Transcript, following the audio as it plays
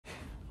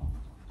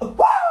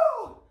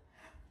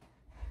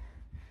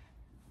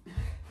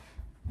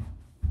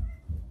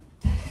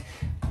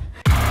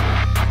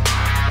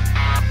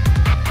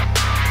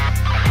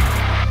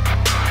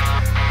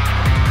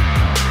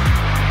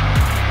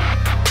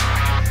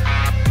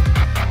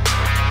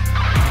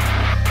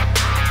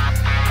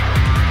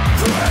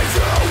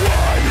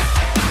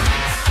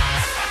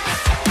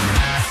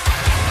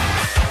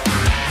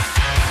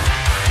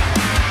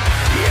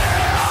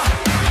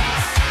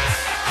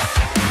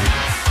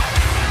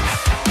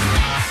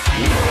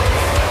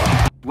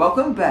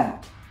welcome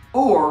back,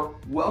 or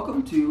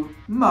welcome to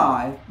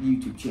my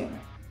YouTube channel.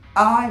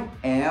 I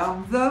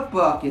am the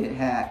Bucket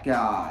Hat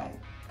Guy,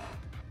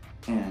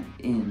 and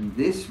in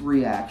this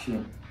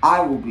reaction,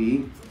 I will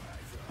be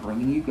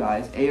bringing you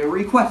guys a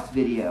request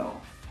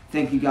video.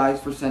 Thank you guys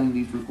for sending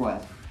these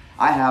requests.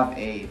 I have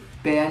a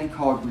band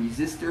called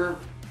Resistor,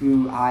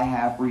 who I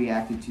have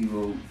reacted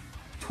to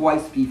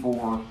twice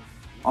before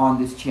on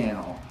this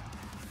channel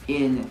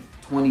in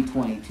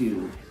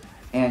 2022.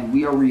 And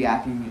we are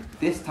reacting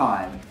this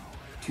time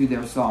to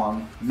their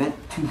song, Meant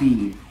to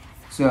Be.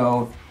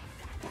 So,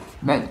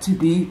 Meant to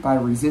Be by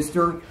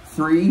Resistor.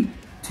 3,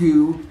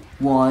 2,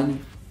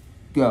 1,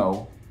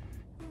 go.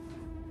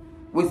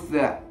 With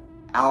the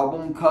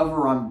album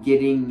cover, I'm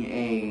getting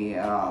a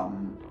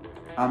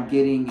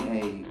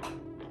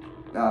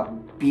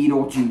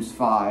Beetlejuice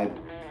vibe.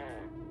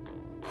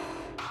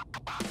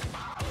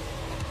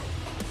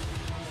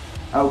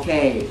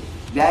 Okay,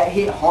 that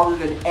hit harder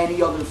than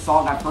any other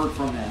song I've heard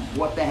from them.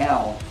 What the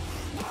hell?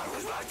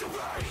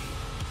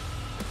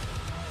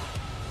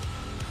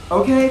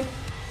 Okay.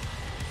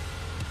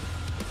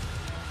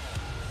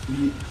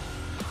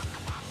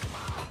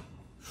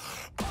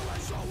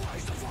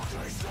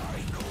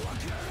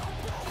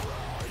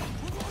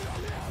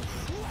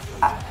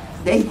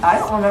 I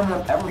don't remember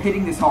them ever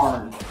hitting this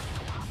hard.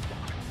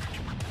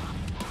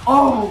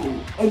 Oh,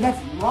 and that's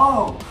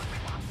low.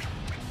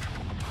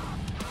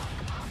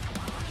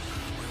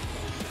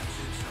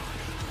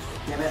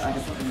 Damn it, I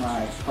got something in my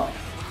eyes. Fuck.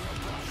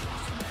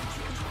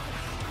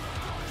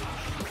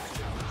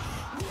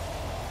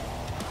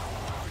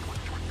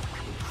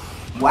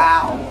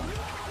 Wow.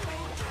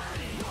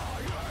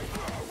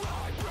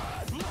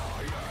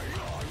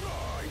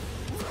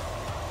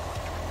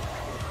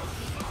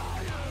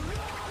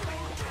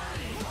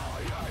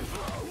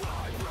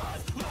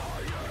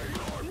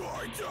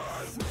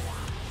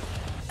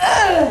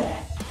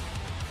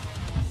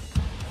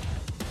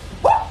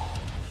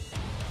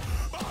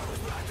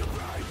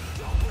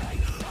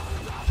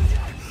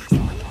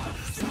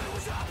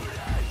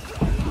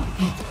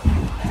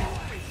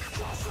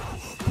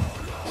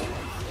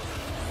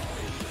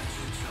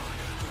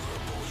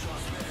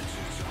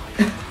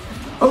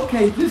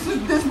 Okay,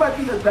 this might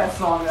be the best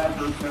song that I've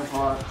heard so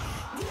far.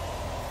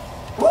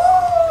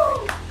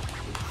 Woo!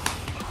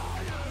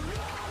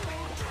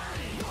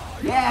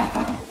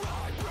 Yeah.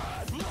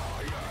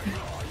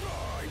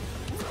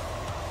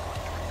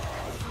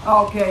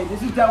 Okay,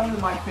 this is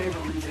definitely my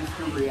favorite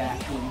Resistor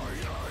reaction.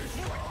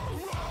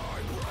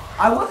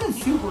 I wasn't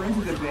super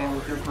into the band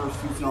with their first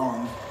two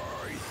songs.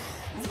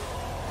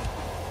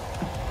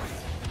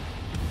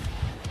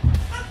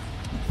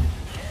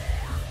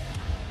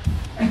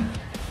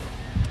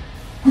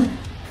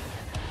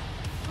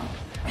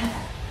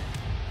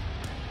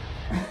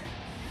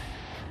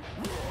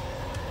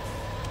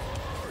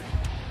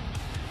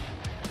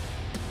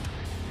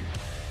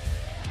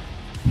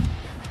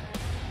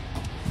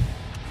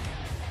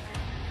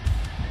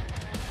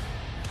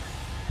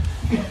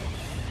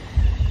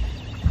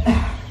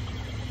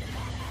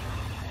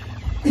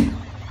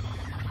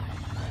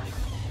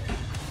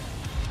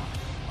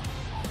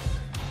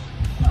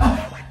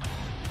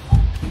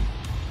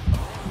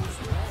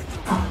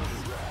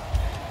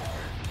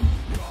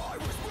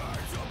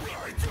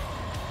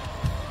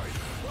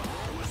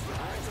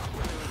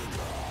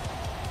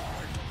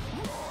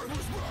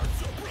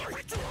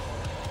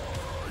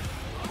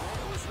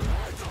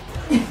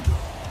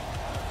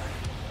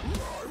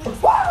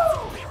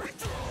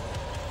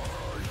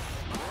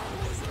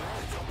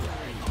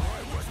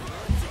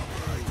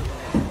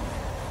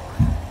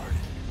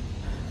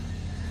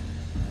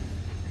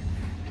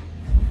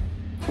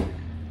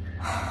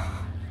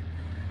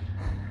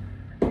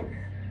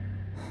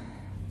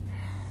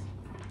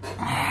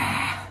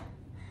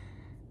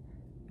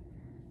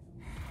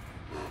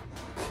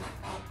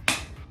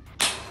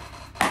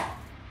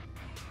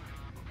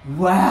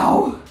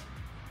 Wow!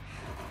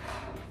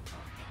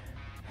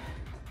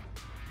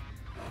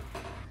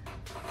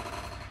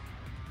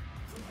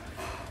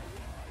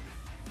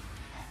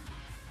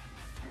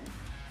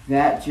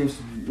 That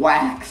just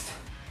waxed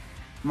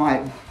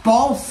my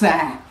ball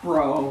sack,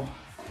 bro.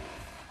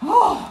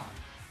 Oh!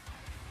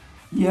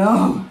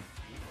 Yo!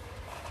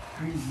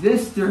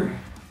 Resistor!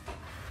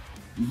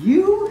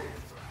 You've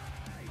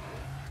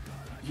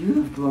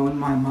blown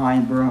my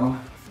mind, bro.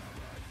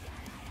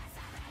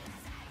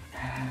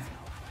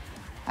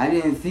 I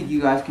didn't think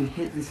you guys could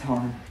hit this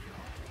hard.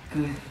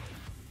 Good.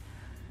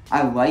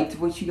 I liked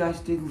what you guys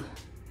did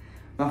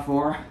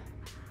before,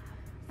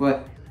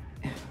 but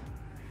it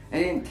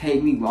didn't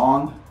take me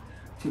long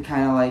to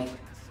kind of like,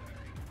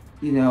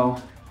 you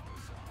know,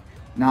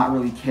 not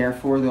really care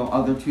for the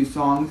other two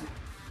songs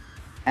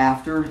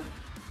after,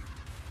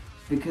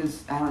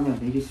 because I don't know,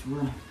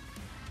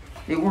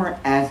 they weren't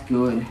as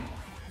good.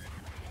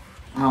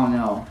 I don't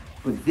know,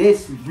 but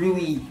this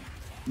really,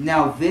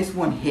 now this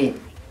one hit.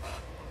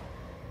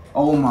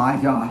 Oh my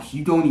gosh,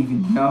 you don't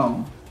even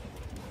know.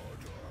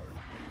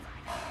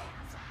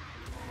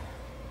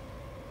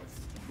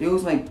 It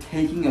was like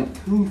taking a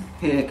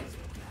toothpick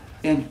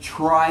and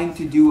trying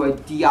to do a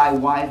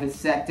DIY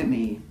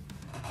vasectomy.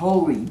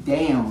 Holy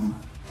damn.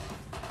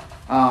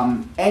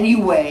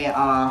 Anyway,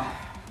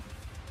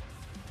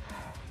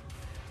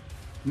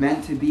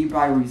 meant to be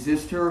by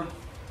Resistor.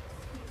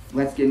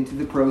 Let's get into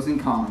the pros and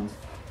cons.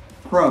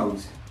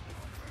 Pros.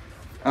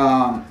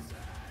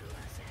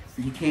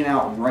 You came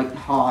out right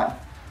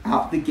hot,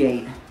 out the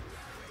gate,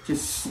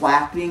 just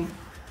slapping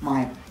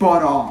my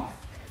butt off.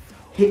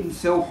 Hitting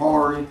so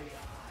hard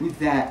with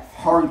that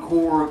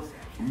hardcore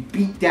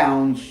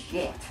beatdown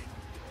shit.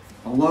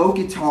 The low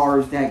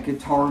guitars, that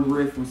guitar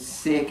riff was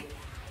sick.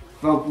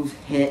 Vocals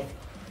hit.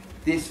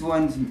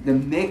 The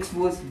mix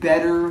was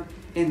better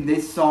in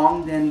this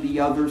song than the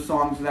other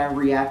songs that I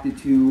reacted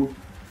to.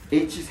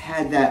 It just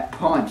had that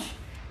punch.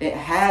 It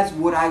has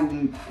what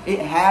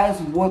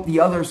the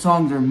other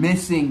songs are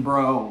missing,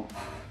 bro.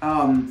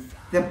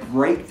 The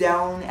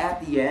breakdown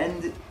at the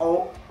end,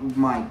 oh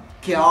my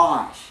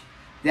gosh.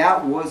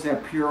 That was a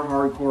pure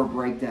hardcore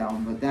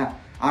breakdown, but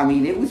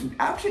it was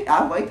actually,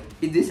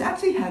 this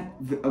actually had,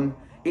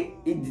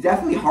 it's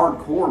definitely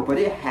hardcore, but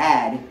it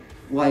had,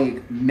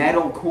 like,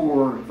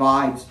 metalcore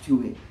vibes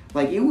to it.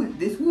 Like,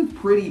 this was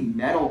pretty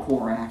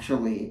metalcore,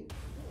 actually.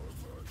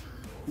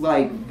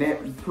 Like,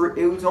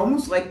 it was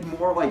almost like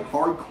more like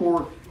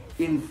hardcore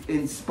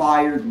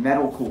inspired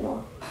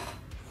metalcore.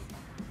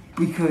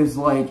 Because,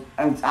 like,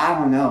 I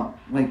don't know,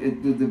 like,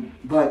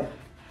 but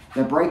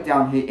the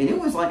breakdown hit, and it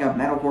was like a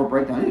metalcore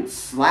breakdown. It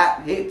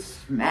slapped, hit,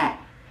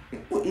 smack.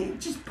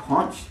 It just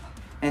punched.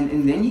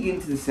 And then you get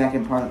into the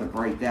second part of the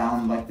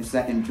breakdown, like the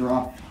second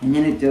drop, and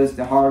then it does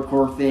the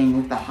hardcore thing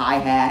with the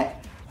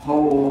hi-hat.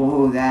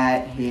 Oh,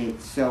 that hit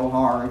so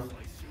hard.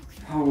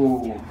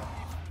 Oh.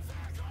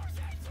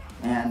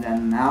 And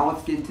then now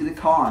let's get into the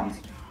cons.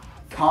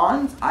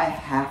 Cons, I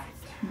have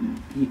to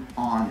be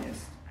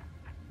honest.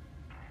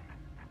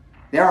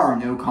 There are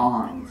no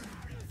cons.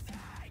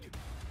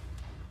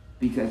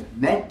 Because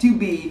Meant to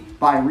Be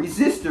by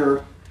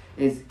Resistor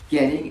is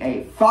getting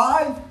a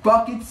 5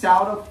 buckets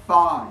out of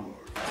 5.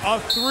 A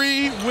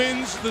 3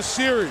 wins the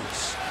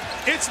series.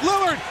 It's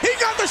Lillard. He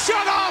got the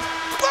shot off.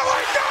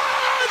 Lillard,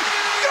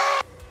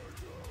 good!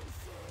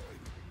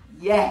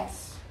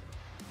 Yes.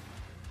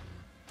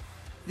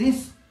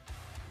 This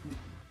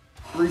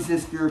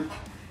Resistor,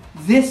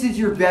 this is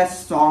your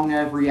best song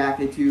that I've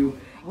reacted to.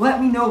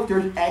 Let me know if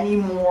there's any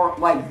more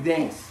like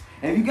this.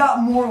 And if you got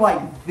more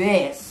like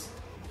this,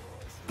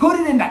 put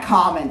it in the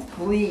comments,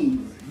 please.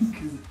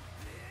 Because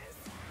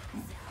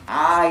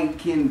I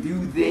can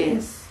do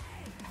this.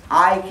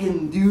 I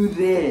can do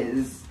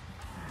this.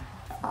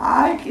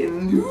 I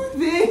can do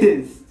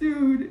this.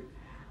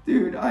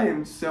 Dude, I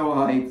am so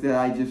hyped that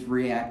I just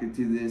reacted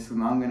to this.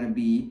 And I'm going to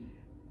be...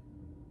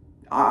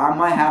 I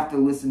might have to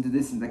listen to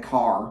this in the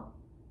car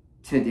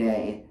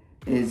today.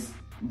 Is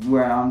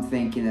where I'm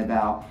thinking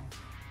about.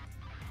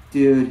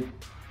 Dude,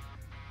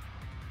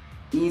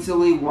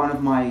 easily one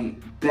of my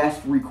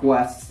best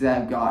requests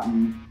that I've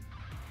gotten,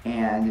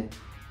 and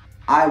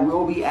I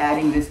will be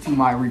adding this to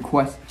my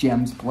request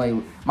gems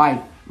playlist,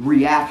 my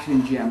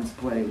reaction gems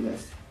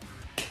playlist,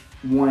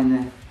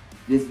 when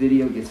this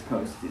video gets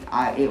posted.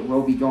 It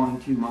will be going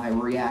to my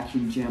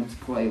reaction gems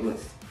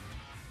playlist,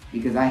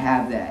 because I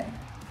have that,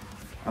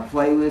 a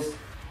playlist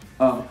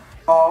of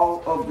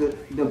all of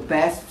the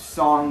best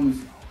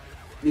songs,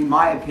 in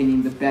my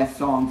opinion, the best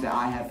songs that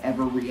I have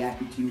ever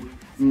reacted to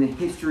in the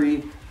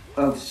history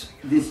of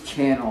this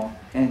channel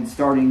and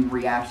starting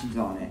reactions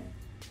on it.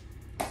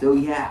 So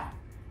yeah,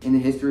 in the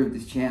history of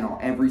this channel,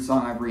 every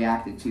song I've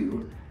reacted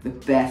to, the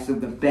best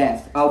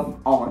of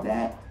all of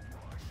that,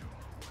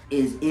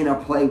 is in a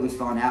playlist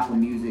on Apple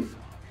Music.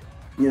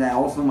 And I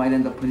also might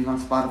end up putting on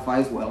Spotify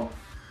as well.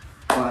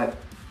 But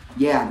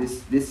yeah,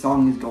 this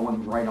song is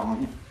going right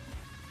on it.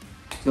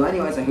 So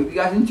anyways, I hope you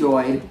guys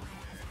enjoyed.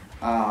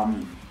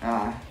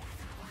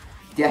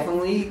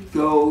 Definitely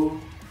go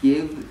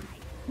give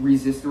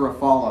Resistor a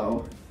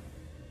follow.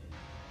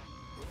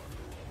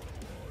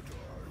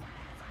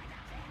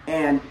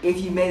 And if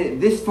you made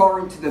it this far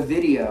into the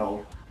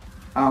video,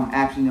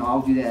 actually no,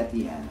 I'll do that at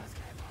the end.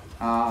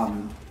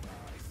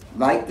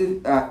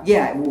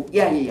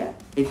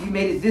 If you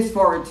made it this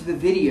far into the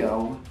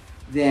video,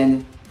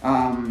 then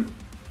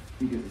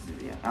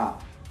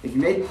if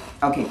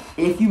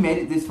you made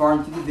it this far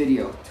into the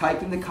video,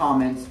 type in the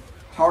comments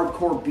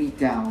hardcore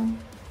beatdown,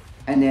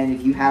 and then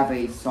if you have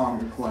a song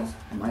request,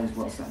 I might as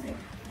well send it.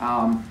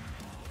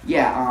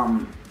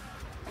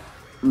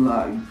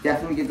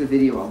 Definitely give the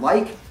video a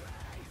like,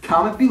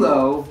 comment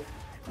below,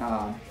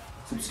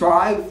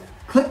 subscribe,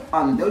 click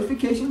on the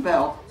notification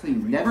bell so you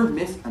never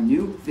miss a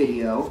new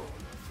video.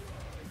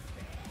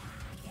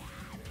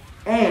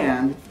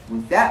 And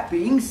with that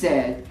being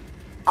said,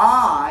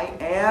 I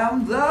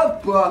am the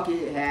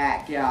bucket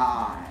hat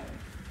guy.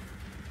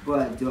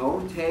 But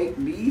don't take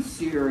me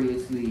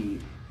seriously.